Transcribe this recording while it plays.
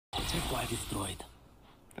Supply destroyed.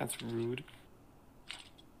 That's rude.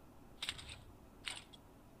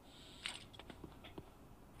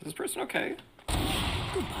 Is this person okay?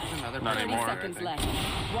 Another Not anymore. Seconds left.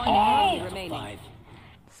 One enemy remaining. 5.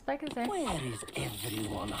 Spike is there. Where is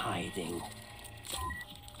everyone hiding?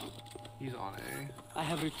 He's on A. I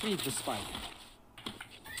have retrieved the spike.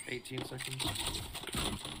 18 seconds.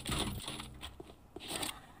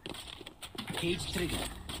 Cage trigger.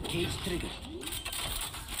 Cage trigger.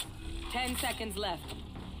 10 seconds left.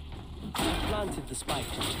 I planted the spike.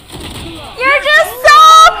 You're just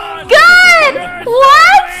so good!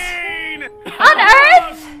 What? On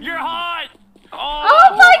Earth? You're hot!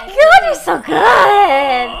 Oh my god, you're so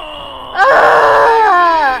good!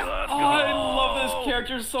 I love this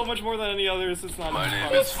character so much more than any others. It's not. My name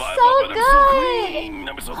He's is so CYPHER, but good!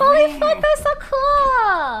 I'm so Holy clean. fuck, that's so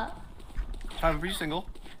cool! Hafu, are you single?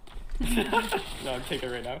 No, I'm taking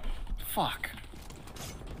it right now. Fuck.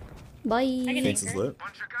 Bye. Thanks is lit.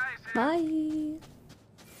 Bye.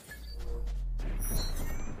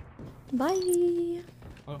 Bye.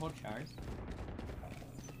 Hold showers.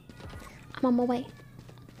 I'm on my way.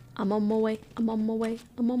 I'm on my way. I'm on my way.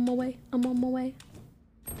 I'm on my way. I'm on my way.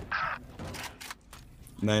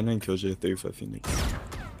 99 Killjoy, 35 Phoenix.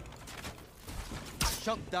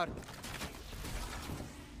 Shock dart.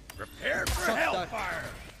 Prepare for hellfire!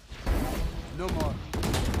 No more.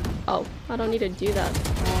 Oh, I don't need to do that.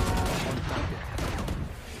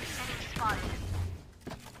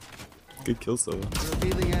 Good kills though.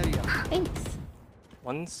 Revealing area. Thanks.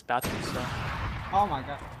 One's bathroom stuff. Oh my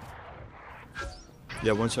god.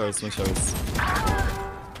 Yeah, one showers, one showers.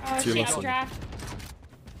 Two last one.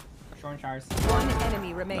 Short showers. One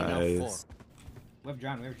enemy remaining. Nice. Whip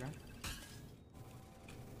drone, whip drone.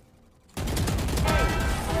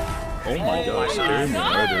 Oh my gosh, scary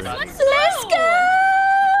murder. Let's go!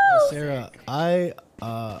 Sarah, I'm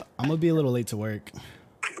gonna be a little late to work.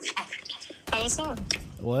 What's up?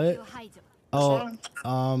 What? Oh,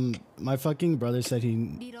 my fucking brother said he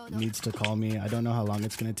needs to call me. I don't know how long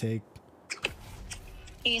it's gonna take.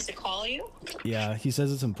 He needs to call you? Yeah, he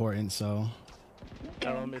says it's important, so. I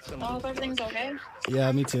hope everything's okay.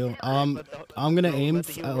 Yeah, me too. I'm gonna aim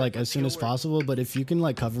like as soon as possible, but if you can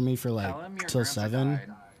like cover me for like till 7,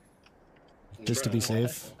 just to be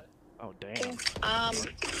safe. Oh damn.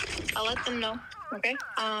 I'll let them know. Okay.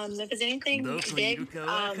 If there's anything big,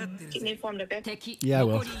 keep me informed. Okay. Yeah, I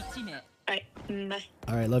will. Alright. Bye.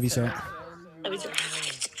 All right, love you, sir. Love you too.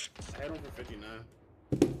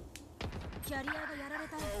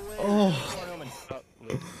 Oh.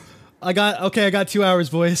 I got 2 hours,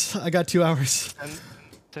 boys. I got 2 hours.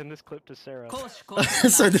 Send this clip to Sarah.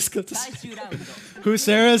 Send this clip to Sarah. Who's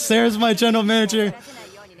Sarah? Sarah's my general manager.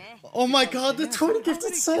 Oh my god, the 20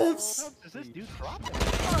 gifted subs! Does this dude drop?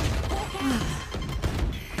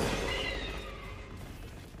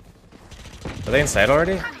 Are they inside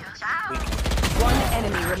already? One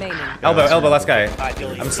enemy remaining. Elbow, last guy.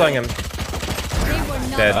 I'm slowing him.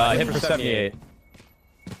 Dead. Hit for 78.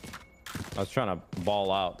 I was trying to ball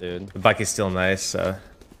out, dude. The Bucky's still nice, so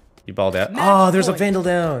you balled out. Oh, there's a Vandal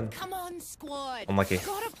down. Come on, squad. Unlucky.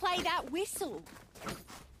 Gotta play that whistle.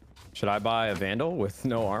 Should I buy a Vandal with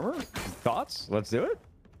no armor? Thoughts? Let's do it.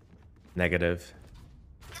 Negative.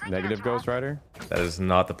 Negative Ghost Rider? That is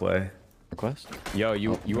not the play. Request? Yo,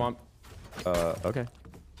 you want... okay.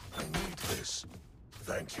 I need this.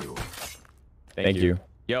 Thank you. Thank you.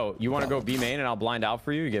 Yo, you want to go B main and I'll blind out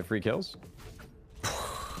for you? You get free kills?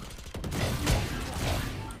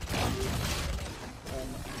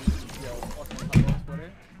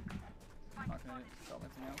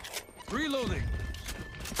 Reloading.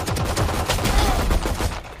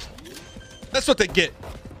 That's what they get.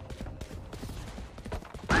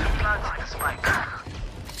 There's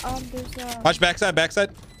a... Watch backside, backside.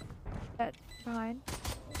 Behind.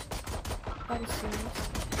 That is serious.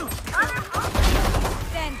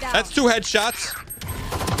 That's 2 headshots.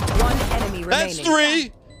 One enemy remaining. That's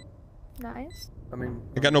 3. Nice. I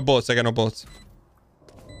got no bullets. I got no bullets.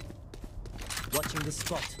 Watching the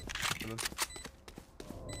spot.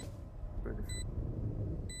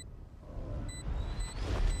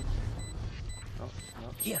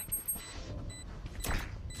 Here.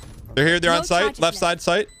 They're here. They're on site. Left side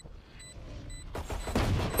site.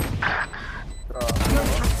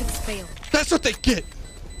 That's what they get.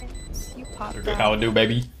 You popped How it do,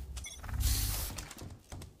 baby?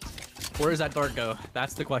 Where does that dart go?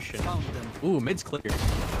 That's the question. Ooh, mid's clear.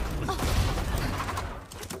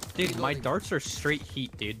 Dude, my darts are straight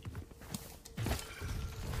heat, dude.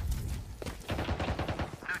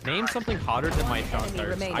 Name something hotter than my shot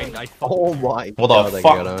darts. Oh my. What the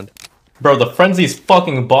fuck? Bro, the frenzy's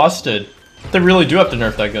fucking busted. They really do have to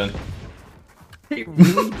nerf that gun. They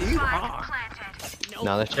really do.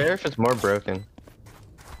 No, the sheriff is more broken.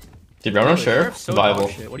 Dude, round one sheriff? So Viable.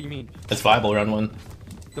 shit. What do you mean? It's viable round one.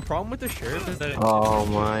 The problem with the sheriff is that. Oh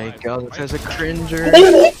my god, this guy's a cringer.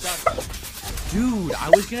 Dude, I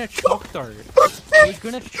was gonna chalk dart. I was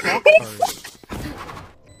gonna chalk dart.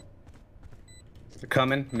 They're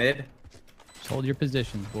coming mid. Just hold your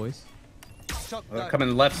positions, boys.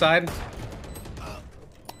 Coming left side.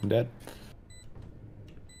 I'm dead.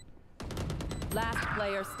 Last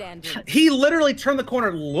player standing. He literally turned the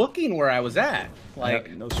corner looking where I was at. Like,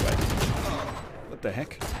 no sweat. What the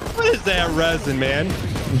heck? What is that resin, man?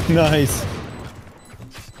 Nice.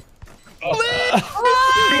 Let's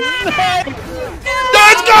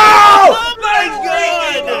go! Oh my god!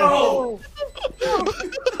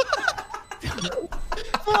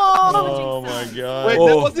 Oh my god. Wait,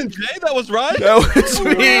 that wasn't Jay? That was right? That was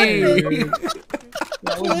me!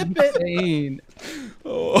 Flip it! Insane.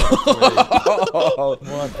 Oh.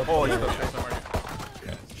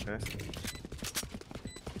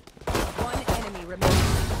 One enemy remaining.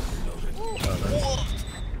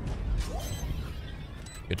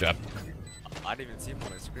 Good job. I didn't even see him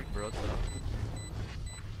on the screen, bro.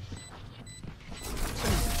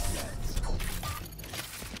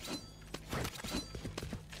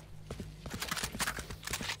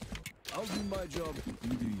 I'll do my job, you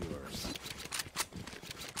do yours.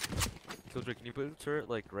 Killjoy, can you put a turret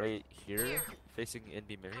like right here, facing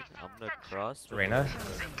NB main? I'm gonna cross. Reina?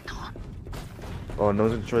 Oh, no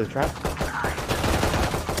one's gonna destroy the trap?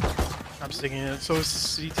 I'm sticking it. So is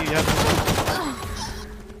CT.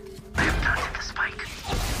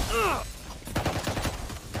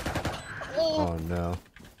 Oh no.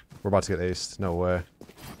 We're about to get aced. No way.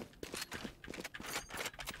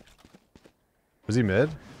 Was he mid?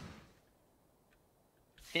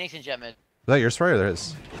 Phoenix and Jet mid. Is that your spray or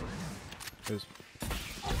theirs? His.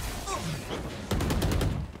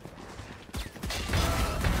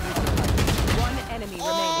 One enemy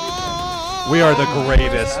remaining. We are the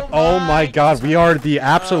greatest. Oh my god, we are the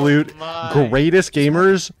absolute greatest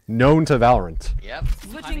gamers known to Valorant. Yep.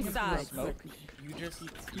 Switching sides. You're just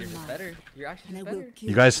better. You're actually better.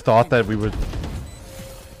 You guys thought that we would...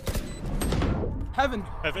 Heaven.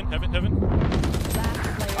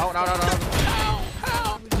 Oh, no.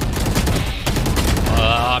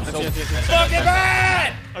 I'm so fucking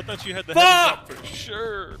bad! I thought you had the heaven up for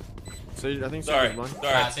sure. Sage, I think Sorry. Sage is blind.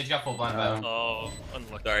 Sorry. Sage got full blind though. Oh,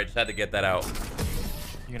 unlucky. Sorry, just had to get that out.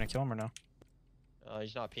 You gonna kill him or no?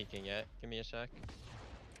 He's not peeking yet. Give me a sec.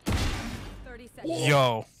 30 seconds.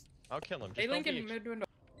 Yo. I'll kill him. Hey, Lincoln, mid window.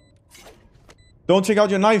 Don't take out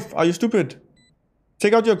your knife. Are you stupid?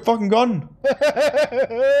 Take out your fucking gun.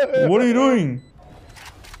 What are you doing?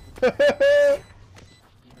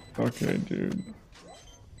 Okay, dude.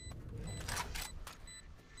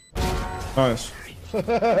 Nice.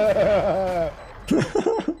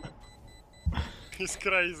 He's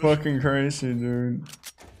crazy. Fucking crazy, dude.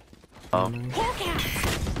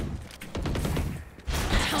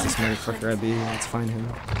 This motherfucker at B. Let's find him.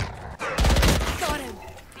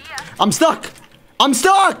 I'm stuck! I'm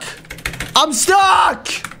stuck! I'm stuck!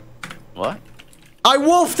 What? I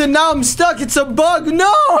wolfed and now I'm stuck. It's a bug.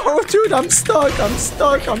 No, dude, I'm stuck. I'm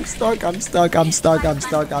stuck. I'm stuck. I'm stuck. I'm stuck. I'm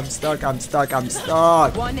stuck. I'm stuck. I'm stuck. I'm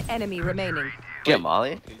stuck. One enemy remaining. Get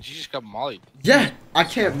Molly? You just got Molly. Yeah, I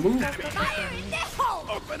can't move.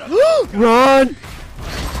 Run!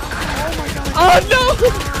 Oh no!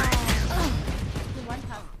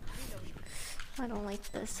 I don't like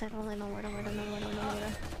this. I don't know where to.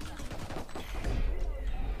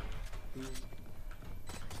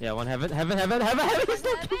 Yeah, one heaven.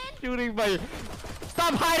 Stop shooting, buddy.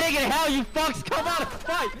 Stop hiding in hell, you fucks. Come on and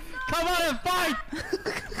fight. Come on and fight.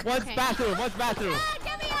 One's bathroom. One's bathroom.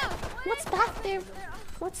 What's back there?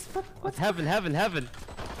 What's heaven.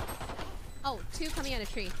 Oh, two coming out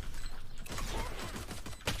of tree.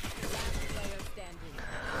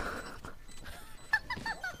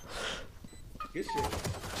 Good shit.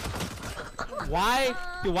 Why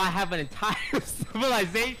do I have an entire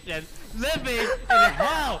civilization living in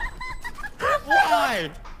hell? Why?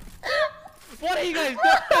 What are you guys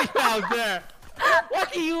doing out there?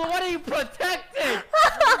 What are you protecting?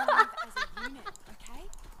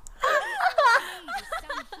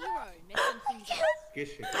 Good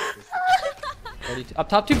shit. Up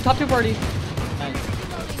top two party. Nice.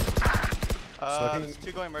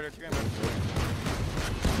 Two going murder.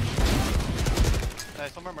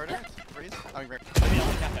 Nice, one more murder. Freeze. I mean,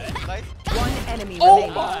 nice. One enemy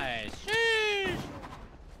remaining. Nice.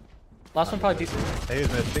 Last one probably decent. Hey,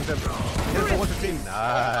 man, think that... 115.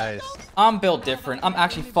 Nice. I'm built different. I'm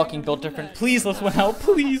actually fucking built different. Please, let's win out.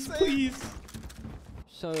 Please.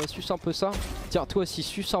 suce un peu ça. Tiens, toi aussi,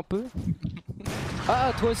 suce un peu.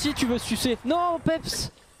 Ah, toi aussi, tu veux sucer. Non,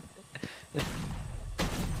 Peps.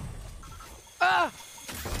 Ah,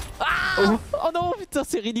 oh non, putain,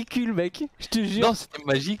 c'est ridicule, mec. Je te jure. Non, c'était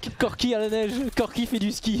magique. Corky à la neige. Corky fait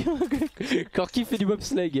du ski. Corky fait du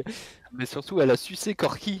bobsleigh. Mais surtout, elle a sucé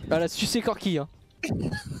Corky. Elle a sucé Corky, hein.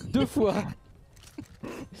 2 fois.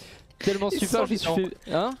 Tellement super, je suis fait.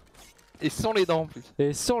 Hein? Et sans les dents en plus.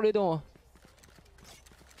 Et sans les dents.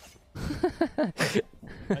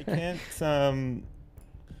 I can't.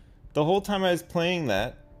 The whole time I was playing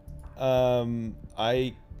that,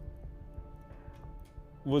 I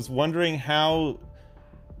was wondering how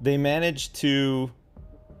they managed to.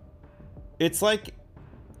 It's like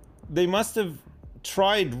they must have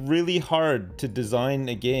tried really hard to design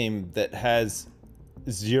a game that has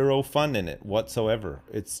zero fun in it whatsoever.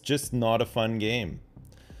 It's just not a fun game.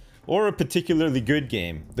 Or a particularly good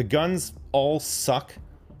game. The guns all suck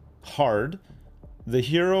hard. The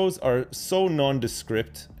heroes are so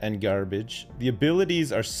nondescript and garbage. The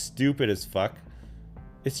abilities are stupid as fuck.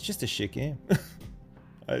 It's just a shit game.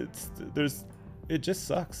 It just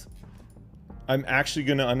sucks. I'm actually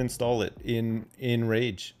gonna uninstall it in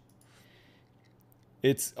Rage.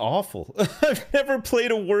 It's awful. I've never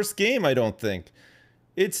played a worse game, I don't think.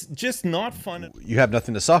 It's just not fun. You have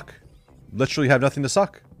nothing to suck. Literally have nothing to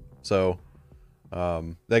suck. So,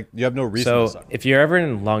 like, you have no reason to suck. So, if you're ever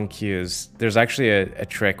in long queues, there's actually a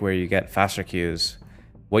trick where you get faster queues.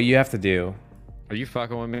 What you have to do... Are you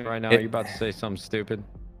fucking with me right now? Are you about to say something stupid?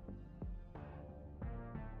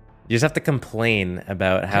 You just have to complain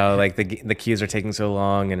about how like the queues are taking so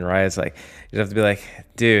long, and Riot's like, you just have to be like,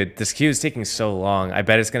 dude, this queue is taking so long. I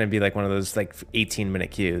bet it's gonna be like one of those like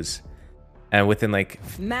 18-minute queues, and within like,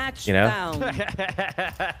 match you know. found.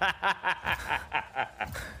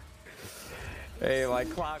 Hey, my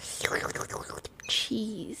clock.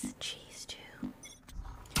 Cheese too.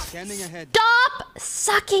 Scanning ahead. Stop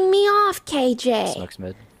sucking me off, KJ. Sucks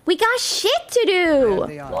mid. We got shit to do.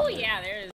 Oh yeah, there is.